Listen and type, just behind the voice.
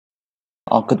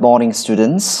Good morning,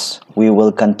 students. We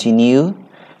will continue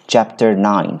chapter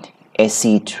 9,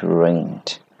 Acid Rain.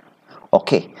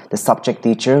 Okay, the subject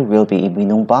teacher will be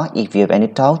Ibinungba. If you have any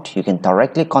doubt, you can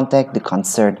directly contact the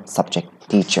concerned subject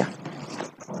teacher.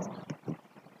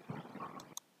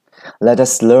 Let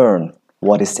us learn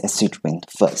what is acid rain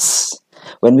first.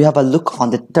 When we have a look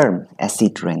on the term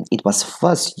acid rain, it was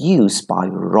first used by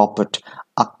Robert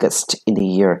August in the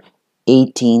year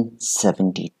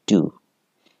 1872.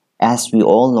 As we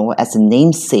all know, as the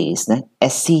name says,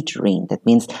 acid rain, that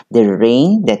means the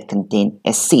rain that contains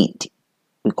acid.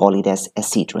 We call it as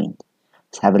acid rain.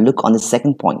 Let's have a look on the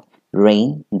second point.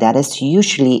 Rain that is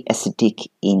usually acidic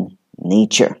in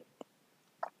nature.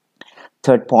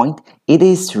 Third point, it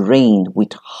is rain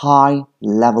with high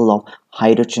level of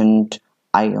hydrogen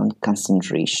ion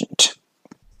concentration.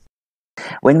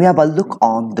 When we have a look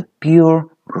on the pure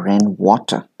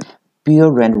rainwater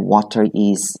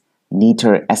is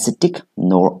neither acidic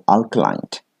nor alkaline.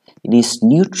 It is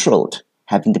neutral,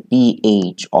 having the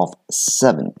pH of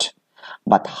 7.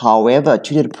 But however,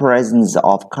 due to the presence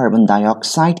of carbon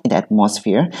dioxide in the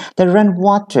atmosphere, the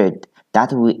rainwater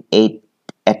that we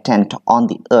attend on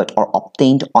the earth or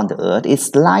obtained on the earth is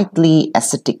slightly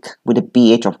acidic with a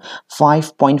pH of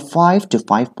 5.5 to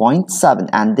 5.7,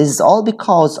 and this is all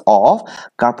because of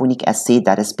carbonic acid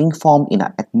that is being formed in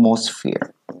the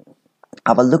atmosphere.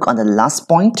 Have a look on the last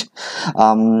point.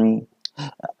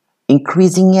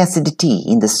 Increasing acidity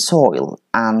in the soil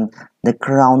and the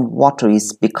groundwater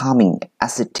is becoming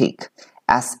acidic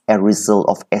as a result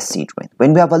of acid rain.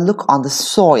 When we have a look on the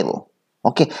soil,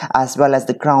 as well as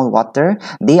the groundwater,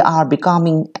 they are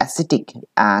becoming acidic,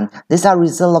 and this is a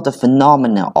result of the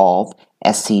phenomena of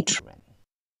acid rain.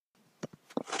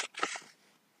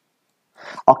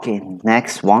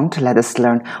 Next one, let us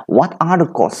learn what are the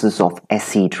causes of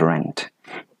acid rain.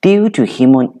 Due to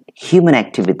human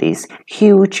activities,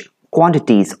 huge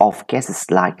quantities of gases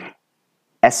like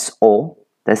SO,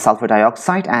 the sulfur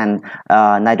dioxide, and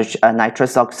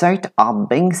nitrous oxide are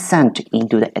being sent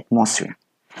into the atmosphere.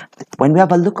 When we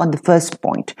have a look on the first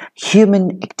point,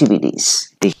 human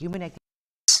activities. The human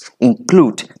activities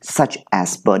include such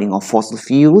as burning of fossil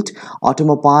fuel,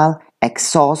 automobile,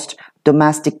 exhaust,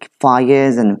 domestic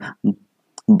fires, and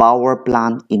power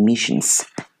plant emissions.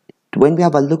 When we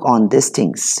have a look on these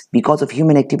things, because of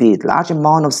human activity, large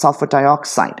amount of sulfur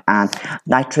dioxide and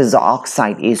nitrous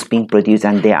oxide is being produced,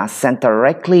 and they are sent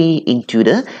directly into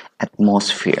the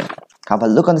atmosphere. Have a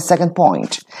look on the second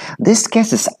point. These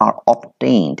gases are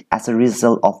obtained as a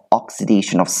result of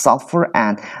oxidation of sulfur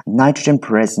and nitrogen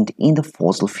present in the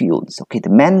fossil fuels. The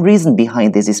main reason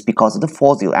behind this is because of the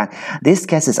fossil, and these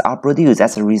gases are produced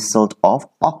as a result of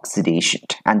oxidation,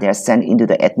 and they are sent into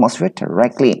the atmosphere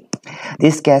directly.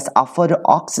 These gases are further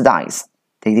oxidized.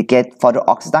 They get further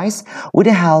oxidized with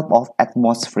the help of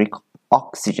atmospheric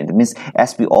oxygen. That means,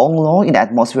 as we all know, in the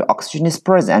atmosphere, oxygen is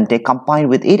present, and they combine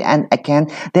with it, and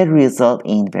again, they result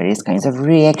in various kinds of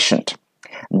reaction.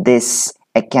 This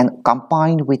again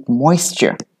combined with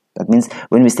moisture. That means,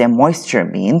 when we say moisture,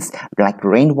 means like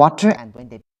rainwater, and when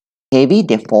they heavy,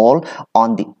 they fall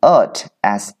on the earth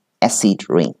as acid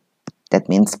rain. That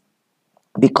means,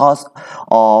 because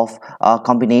of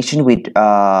combination with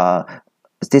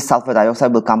this sulfur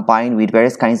dioxide will combine with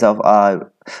various kinds of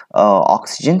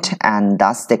oxygen, and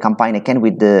thus they combine again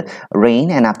with the rain,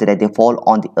 and after that they fall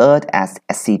on the earth as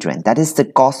acid rain. That is the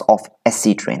cause of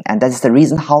acid rain, and that is the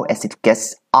reason how acid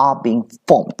gases are being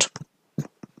formed.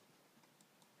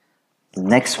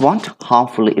 Next one,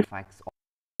 harmful effects of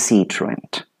acid rain.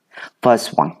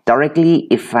 First one, directly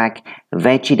affect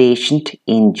vegetation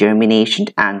in germination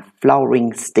and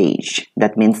flowering stage.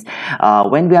 That means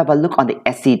when we have a look on the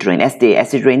acid rain, as the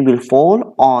acid rain will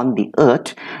fall on the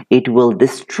earth, it will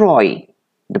destroy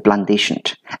the plantation,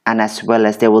 and as well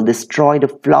as they will destroy the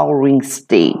flowering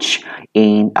stage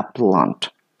in a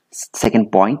plant.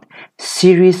 Second point,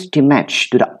 serious damage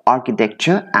to the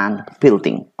architecture and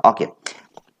building.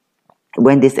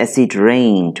 When this acid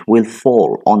rain will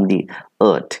fall on the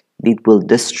earth, it will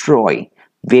destroy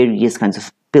various kinds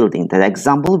of buildings. That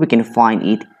example, we can find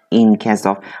it in case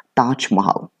of Taj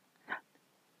Mahal.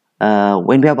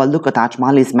 When we have a look at Taj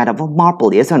Mahal, is made up of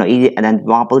marble, yes or no? And then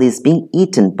marble is being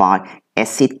eaten by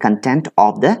acid content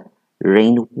of the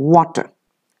rainwater.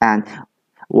 And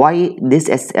why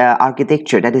this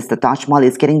architecture, that is the Taj Mahal,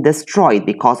 is getting destroyed?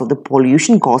 Because of the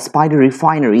pollution caused by the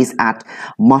refineries at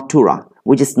Mathura,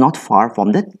 which is not far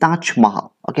from the Taj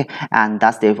Mahal. And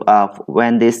thus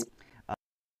when this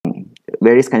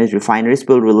various kinds of refineries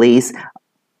will release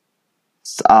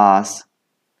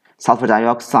sulfur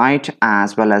dioxide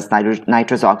as well as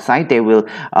nitrous oxide, they will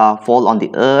fall on the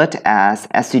earth as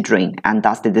acid rain, and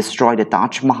thus they destroy the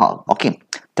Taj Mahal. Okay,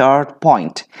 third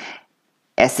point,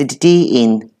 acidity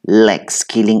in lakes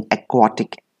killing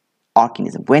aquatic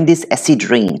organism. When this acid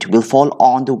rain will fall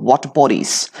on the water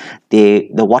bodies, the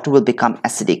water will become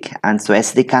acidic, and so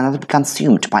acidic cannot be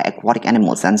consumed by aquatic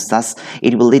animals, and thus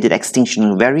it will lead to the extinction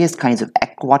of various kinds of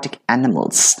aquatic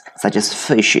animals such as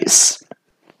fishes.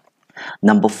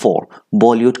 Number 4,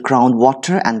 pollute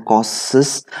groundwater and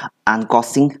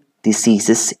causing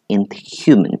diseases in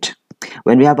humans.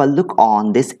 When we have a look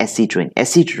on this acid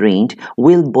rain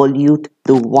will pollute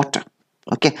the water,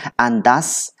 okay, and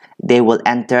thus they will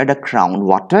enter the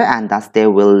groundwater, and thus they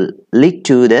will lead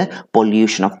to the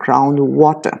pollution of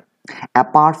groundwater.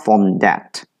 Apart from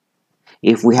that,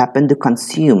 if we happen to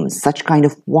consume such kind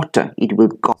of water, it will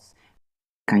cause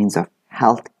kinds of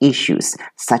health issues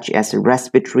such as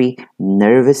respiratory,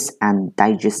 nervous and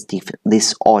digestive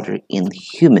disorder in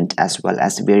humans, as well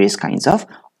as various kinds of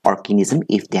organisms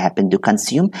if they happen to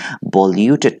consume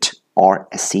polluted or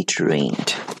acid rain.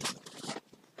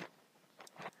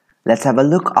 Let's have a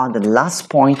look on the last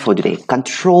point for today,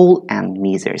 control and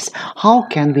measures. How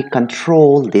can we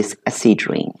control this acid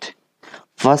rain?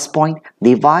 First point,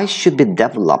 device should be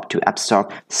developed to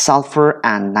absorb sulfur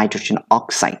and nitrogen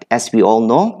oxide. As we all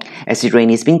know, acid rain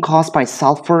is being caused by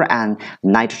sulfur and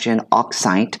nitrogen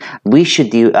oxide. We should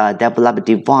develop a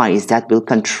device that will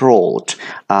control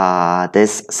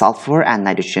this sulfur and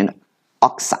nitrogen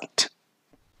oxide.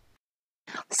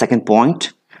 Second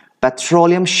point,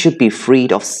 petroleum should be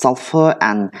freed of sulfur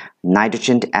and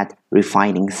nitrogen at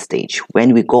refining stage.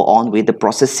 When we go on with the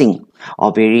processing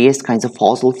of various kinds of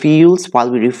fossil fuels,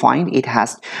 while we refine, it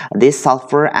has this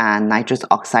sulfur and nitrous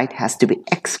oxide has to be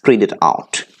excreted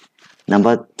out.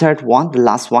 Number third one, the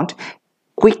last one,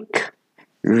 quick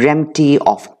remedy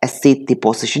of acid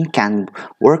deposition can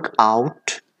work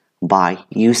out by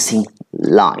using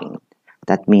lime.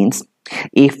 That means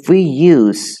if we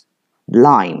use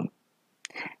lime,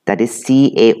 that is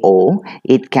CaO,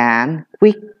 it can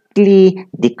quickly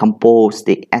decompose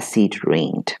the acid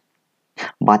rain,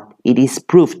 but it is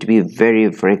proved to be very,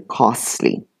 very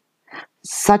costly.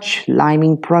 Such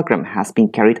liming program has been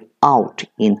carried out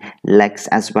in lakes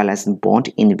as well as in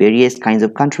pond in various kinds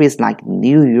of countries like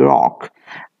New York.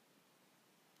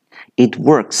 It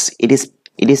works. It is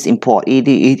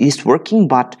working,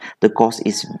 but the cost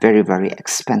is very, very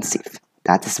expensive.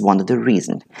 That is one of the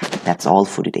reasons. That's all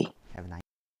for today.